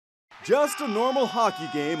just a normal hockey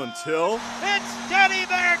game until... It's teddy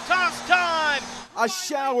bear toss time! A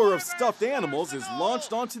shower of stuffed animals is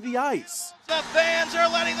launched onto the ice. The fans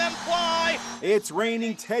are letting them fly! It's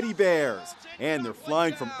raining teddy bears, and they're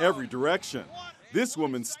flying from every direction. This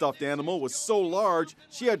woman's stuffed animal was so large,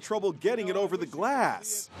 she had trouble getting it over the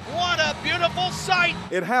glass. What a beautiful sight!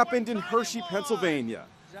 It happened in Hershey, Pennsylvania.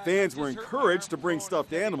 Fans were encouraged to bring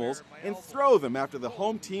stuffed animals and throw them after the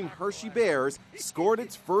home team Hershey Bears scored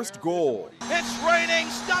its first goal. It's raining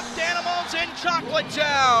stuffed animals in Chocolate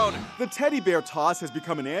Town! The teddy bear toss has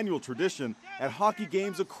become an annual tradition at hockey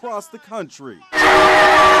games across the country.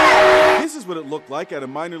 This is what it looked like at a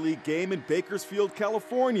minor league game in Bakersfield,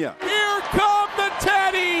 California. Here come the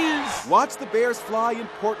Teddies! Watch the Bears fly in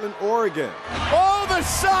Portland, Oregon. Oh, the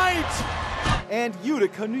sight! And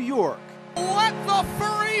Utica, New York. Let the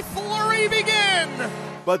furry flurry begin!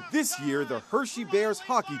 But this year, the Hershey Bears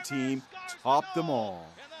hockey team topped them all.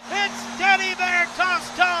 It's teddy bear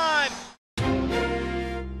toss time!